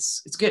people say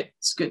it's good,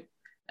 it's good.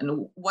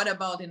 And what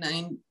about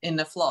in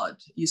a flood?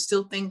 You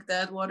still think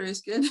that water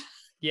is good?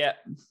 Yeah,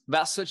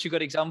 that's such a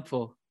good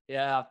example.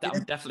 Yeah,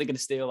 I'm definitely going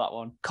to steal that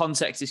one.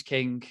 Context is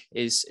king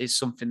is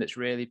something that's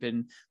really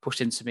been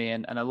pushed into me.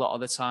 And a lot of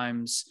the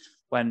times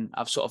when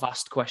I've sort of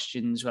asked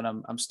questions when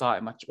I'm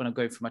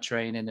going for my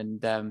training,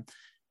 and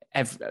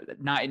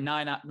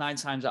nine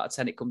times out of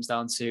 10 it comes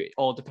down to it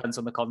all depends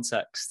on the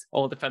context.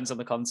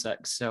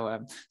 So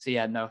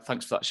yeah, no,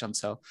 thanks for that,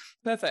 Chantelle.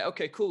 Perfect.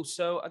 Okay, cool.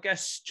 So I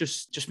guess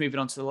just moving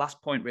on to the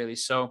last point, really.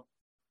 So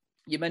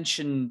you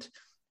mentioned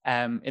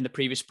in the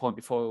previous point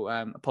before,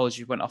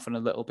 apologies, went off on a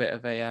little bit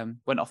of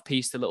went off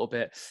piste a little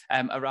bit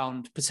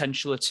around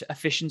potential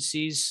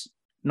efficiencies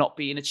not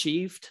being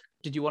achieved.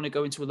 Did you want to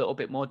go into a little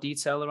bit more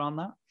detail around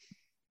that?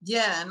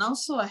 Yeah, and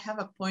also I have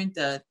a point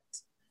that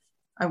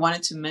I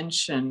wanted to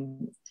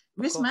mention.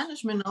 Risk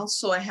management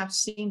also, I have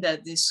seen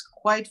that is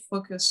quite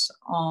focused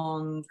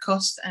on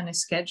cost and a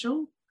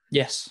schedule.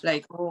 Yes.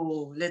 Like,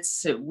 oh,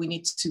 we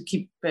need to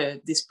keep,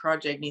 this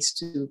project needs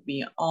to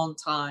be on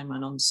time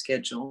and on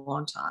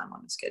schedule,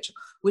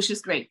 which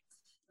is great.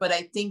 But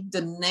I think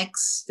the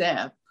next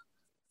step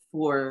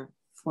for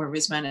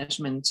risk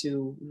management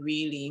to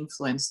really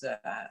influence the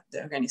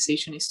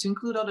organization is to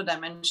include other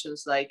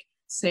dimensions like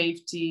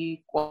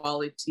safety,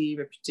 quality,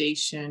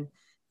 reputation.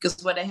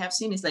 Because what I have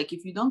seen is like,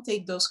 if you don't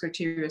take those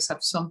criteria,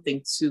 have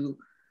something to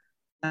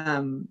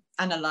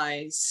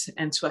analyze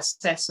and to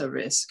assess a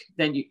risk,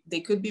 then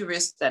they could be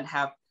risks that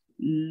have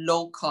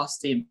low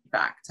cost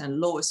impact and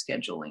lower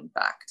schedule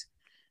impact,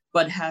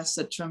 but has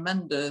a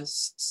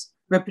tremendous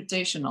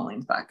reputational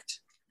impact.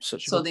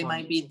 So they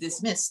might be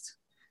dismissed.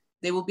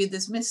 They will be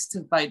dismissed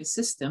by the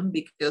system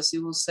because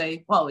it will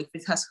say, well, if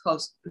it has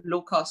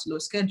low cost, low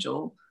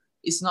schedule,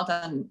 it's not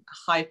a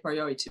high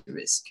priority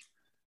risk,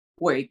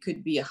 where it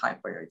could be a high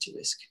priority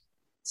risk.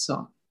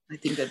 So I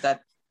think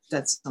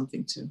that's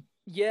something too.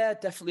 Yeah,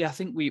 definitely. I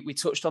think we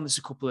touched on this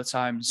a couple of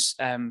times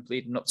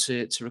leading up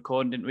to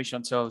recording, didn't we,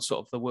 Chantelle?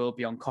 Sort of the world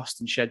beyond cost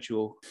and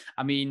schedule.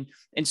 I mean,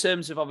 in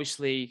terms of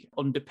obviously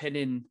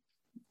underpinning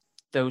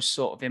those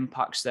sort of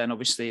impacts, then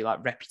obviously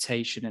like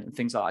reputation and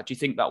things like that, do you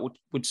think that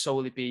would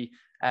solely be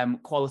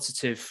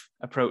qualitative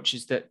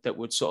approaches that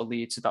would sort of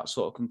lead to that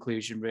sort of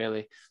conclusion,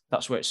 really?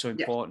 That's where it's so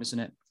important, isn't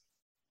it?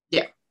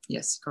 Yeah,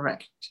 yes,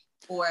 correct.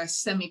 Or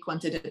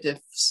semi-quantitative.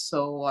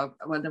 So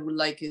what I would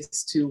like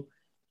is to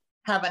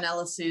have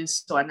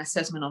analysis or an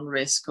assessment on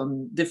risk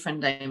on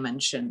different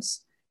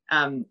dimensions,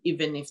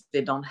 even if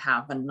they don't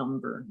have a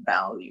number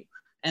value.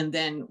 And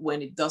then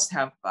when it does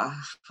have a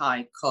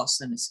high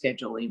cost and a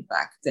schedule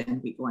impact,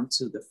 then we go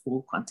into the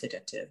full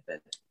quantitative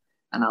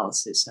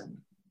analysis and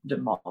the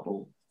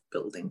model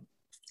building.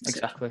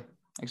 Exactly.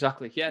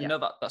 Yeah, no,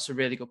 that's a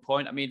really good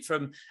point. I mean,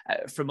 from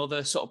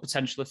other sort of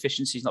potential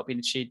efficiencies not being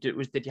achieved,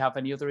 did you have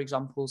any other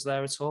examples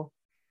there at all?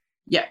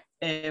 Yeah,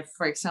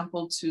 for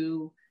example,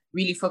 to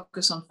really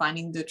focus on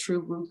finding the true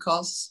root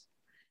cause.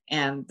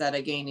 And that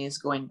again is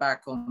going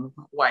back on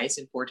why it's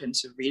important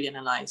to really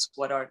analyze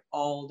what are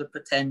all the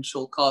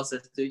potential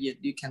causes that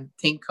you can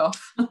think of.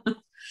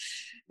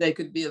 That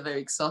could be a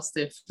very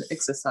exhaustive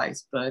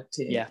exercise, but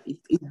it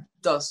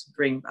does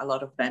bring a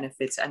lot of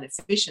benefits and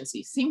efficiency.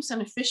 It seems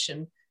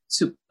inefficient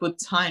to put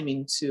time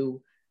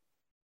into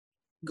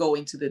go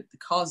into the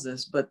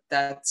causes, but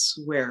that's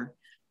where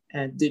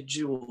the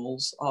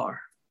jewels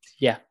are.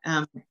 Yeah.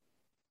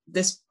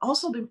 There's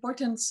also the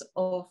importance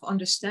of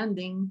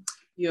understanding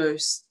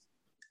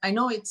I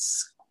know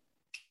it's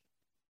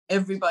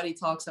everybody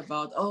talks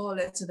about,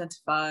 let's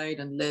identify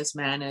and let's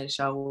manage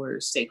our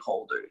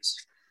stakeholders.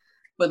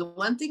 But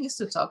one thing is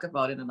to talk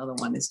about it, another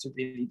one is to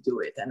really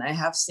do it. And I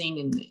have seen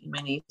in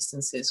many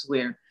instances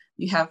where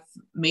you have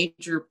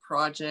major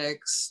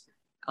projects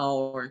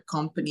or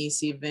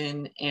companies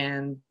even,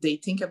 and they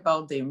think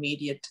about the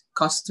immediate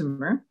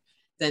customer.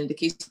 Then in the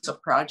case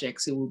of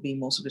projects, it will be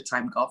most of the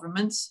time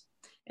governments.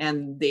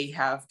 And they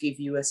give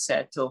you a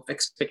set of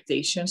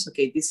expectations.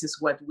 Okay, this is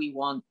what we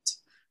want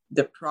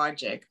the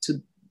project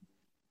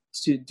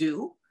to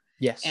do.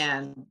 Yes.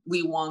 And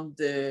we want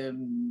the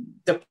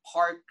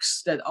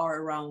parks that are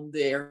around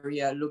the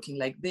area looking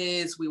like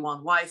this. We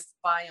want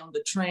Wi-Fi on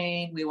the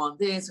train. We want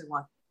this, we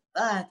want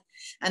that.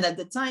 And at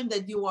the time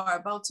that you are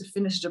about to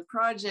finish the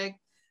project,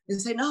 you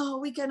say, no,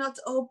 we cannot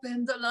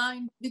open the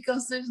line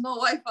because there's no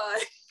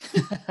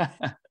Wi-Fi.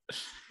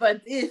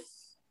 But if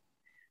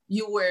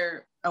you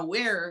were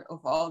aware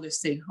of all the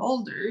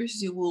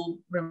stakeholders, you will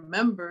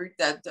remember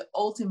that the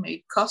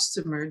ultimate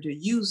customer, the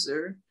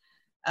user,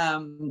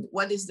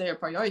 what is their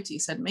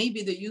priorities? And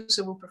maybe the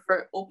user will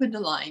prefer open the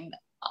line.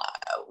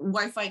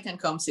 Wi-Fi can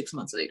come 6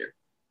 months later.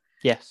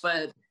 Yes.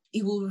 But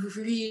it will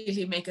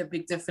really make a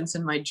big difference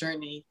in my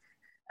journey,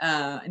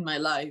 in my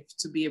life,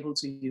 to be able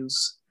to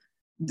use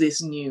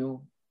this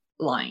new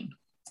line.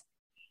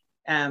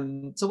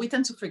 So we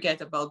tend to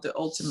forget about the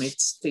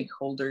ultimate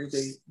stakeholder,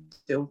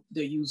 the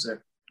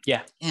user.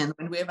 Yeah. And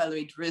when we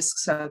evaluate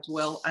risks as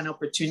well and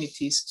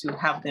opportunities, to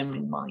have them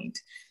in mind.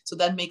 So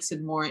that makes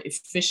it more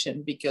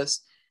efficient,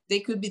 because they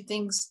could be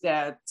things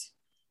that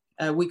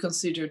we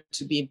consider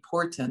to be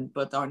important,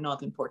 but are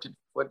not important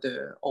for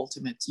the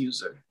ultimate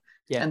user.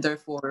 Yeah. And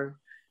therefore,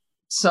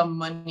 some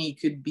money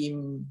could be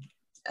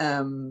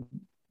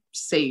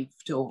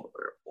saved,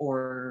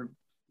 or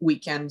we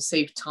can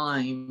save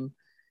time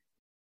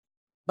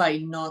by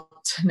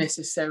not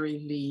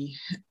necessarily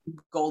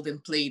golden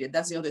plated.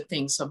 That's the other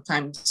thing.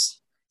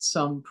 Sometimes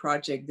some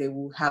project, they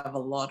will have a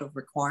lot of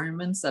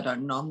requirements that are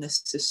not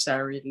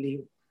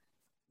necessarily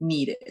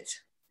needed.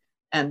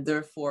 And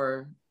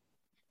therefore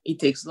it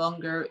takes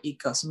longer, it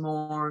costs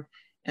more,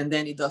 and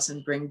then it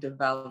doesn't bring the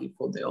value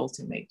for the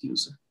ultimate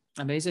user.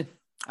 Amazing.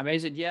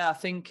 Amazing. Yeah, I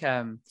think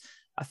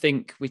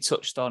we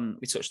touched on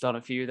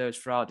a few of those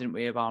throughout, didn't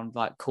we, around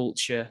like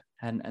culture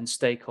and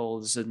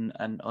stakeholders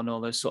and on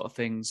all those sort of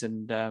things.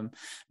 And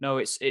no,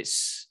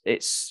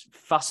 it's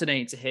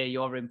fascinating to hear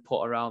your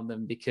input around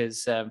them,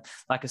 because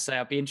like I say,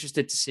 I'd be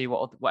interested to see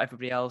what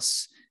everybody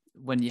else,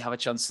 when you have a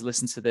chance to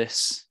listen to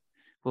this,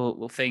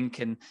 will think,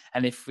 and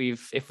if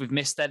we've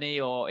missed any,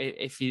 or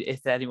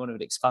if anyone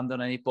would expand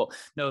on any. But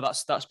no,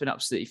 that's been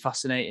absolutely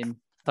fascinating.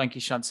 Thank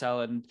you,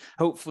 Chantelle, and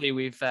hopefully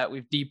we've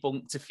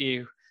debunked a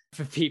few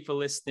for people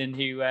listening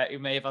who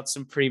may have had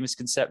some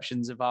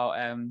pre-misconceptions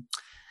about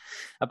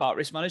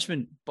risk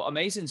management. But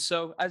amazing.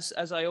 So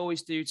as I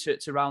always do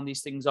to round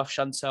these things off,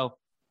 Chantelle,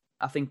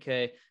 I think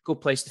a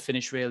good place to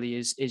finish really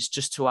is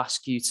just to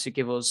ask you to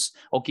give us,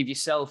 or give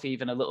yourself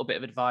even, a little bit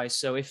of advice.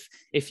 So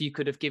if you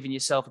could have given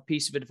yourself a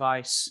piece of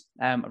advice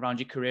around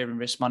your career in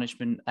risk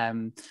management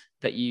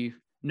that you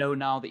know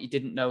now that you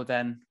didn't know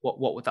then, what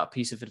would that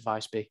piece of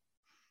advice be?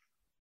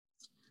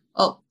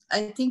 Oh,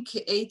 I think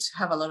to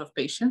have a lot of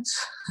patience.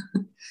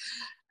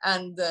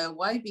 And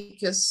why?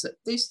 Because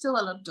there's still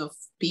a lot of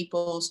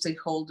people,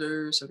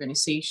 stakeholders,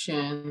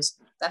 organizations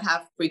that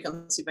have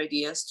preconceived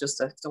ideas,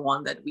 just like the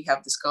one that we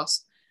have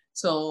discussed.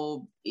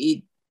 So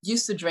it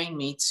used to drain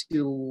me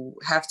to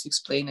have to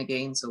explain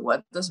again. So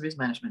what does risk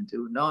management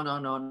do? No,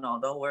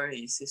 don't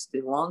worry.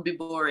 It won't be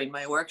boring.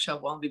 My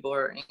workshop won't be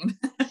boring.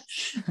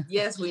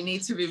 Yes, we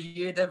need to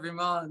review it every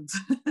month.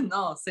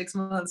 No, 6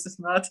 months is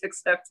not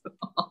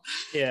acceptable.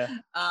 Yeah.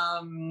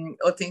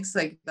 Or things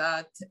like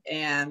that.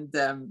 And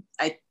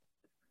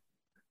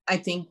I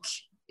think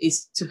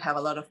is to have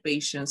a lot of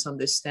patience,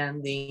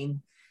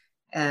 understanding,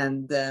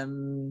 and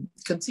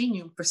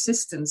continue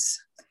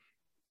persistence,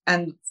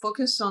 and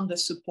focus on the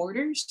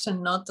supporters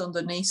and not on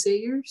the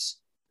naysayers.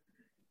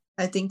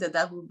 I think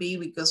that would be,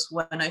 because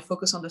when I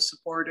focus on the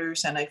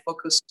supporters and I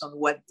focus on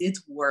what did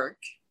work,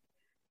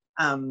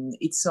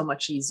 it's so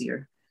much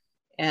easier.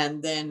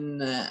 And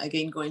then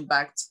again, going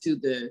back to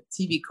the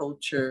TV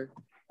culture,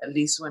 at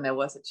least when I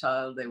was a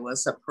child, there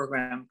was a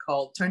program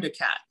called Turn the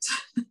Cat.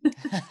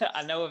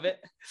 I know of it.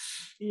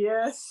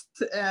 Yes.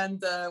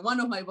 And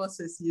one of my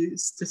bosses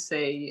used to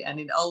say, and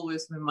it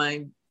always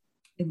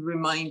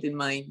remained in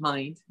my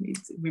mind,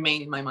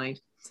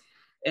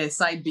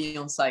 sight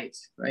beyond sight,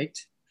 right?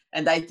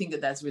 And I think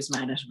that's risk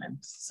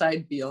management,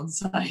 sight beyond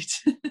sight.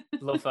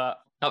 Love that.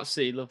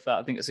 Absolutely love that.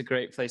 I think it's a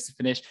great place to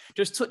finish.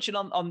 Just touching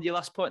on your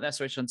last point there,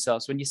 sorry,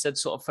 Chantelle, so when you said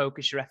sort of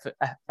focus your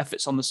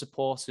efforts on the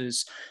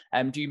supporters,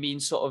 do you mean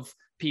sort of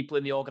people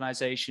in the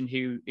organisation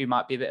who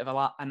might be a bit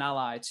of an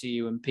ally to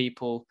you, and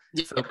people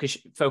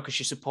focus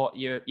your support,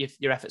 your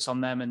efforts on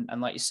them,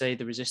 and like you say,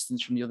 the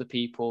resistance from the other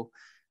people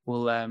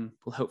will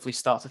hopefully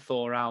start to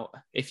thaw out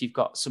if you've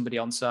got somebody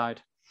on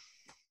side?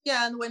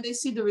 Yeah, and when they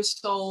see the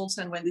results,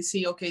 and when they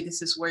see, okay,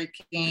 this is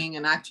working,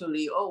 and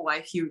actually,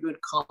 I hear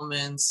good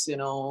comments,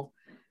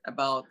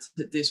 about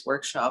these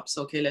workshops.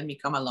 Okay, let me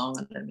come along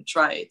and let me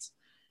try it.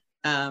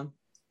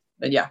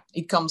 But yeah,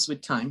 it comes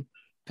with time.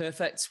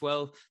 Perfect.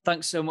 Well,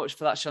 thanks so much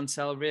for that,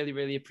 Chantelle. Really,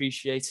 really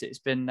appreciate it. It's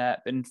been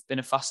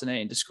a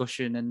fascinating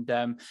discussion.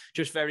 And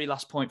just very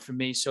last point from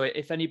me. So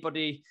if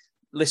anybody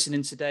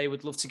listening today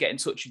would love to get in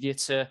touch with you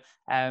to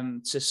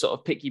sort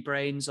of pick your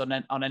brains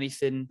on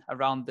anything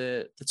around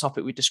the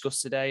topic we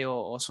discussed today,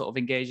 or sort of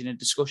engage in a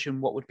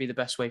discussion, what would be the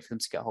best way for them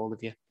to get a hold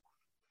of you?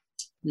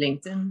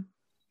 LinkedIn.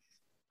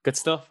 Good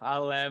stuff.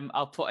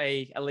 I'll put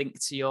a link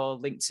to your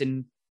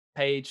LinkedIn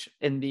page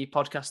in the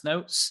podcast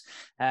notes,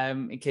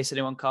 in case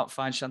anyone can't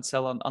find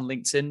Chantelle on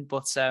LinkedIn.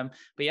 But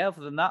yeah,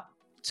 other than that,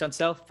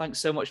 Chantelle, thanks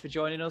so much for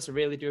joining us. I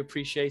really do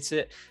appreciate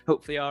it.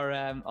 Hopefully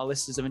our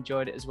listeners have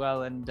enjoyed it as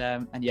well. And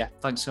yeah,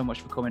 thanks so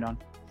much for coming on.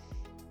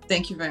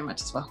 Thank you very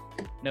much as well.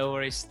 No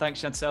worries.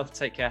 Thanks, Chantelle.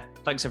 Take care.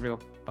 Thanks,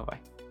 everyone. Bye-bye.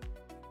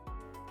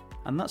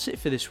 And that's it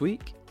for this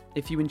week.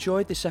 If you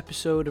enjoyed this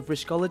episode of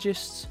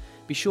Riskologists,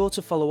 be sure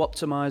to follow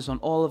Optimize on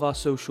all of our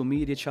social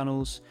media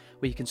channels,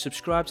 where you can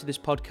subscribe to this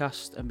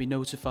podcast and be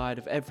notified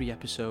of every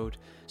episode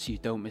so you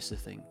don't miss a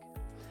thing.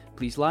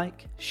 Please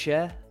like,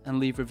 share, and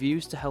leave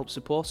reviews to help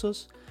support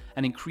us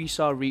and increase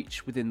our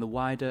reach within the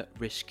wider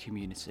risk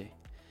community.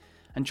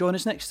 And join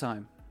us next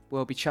time, where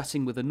we'll be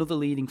chatting with another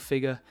leading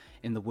figure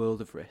in the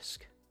world of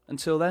risk.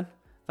 Until then,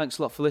 thanks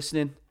a lot for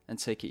listening, and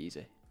take it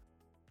easy.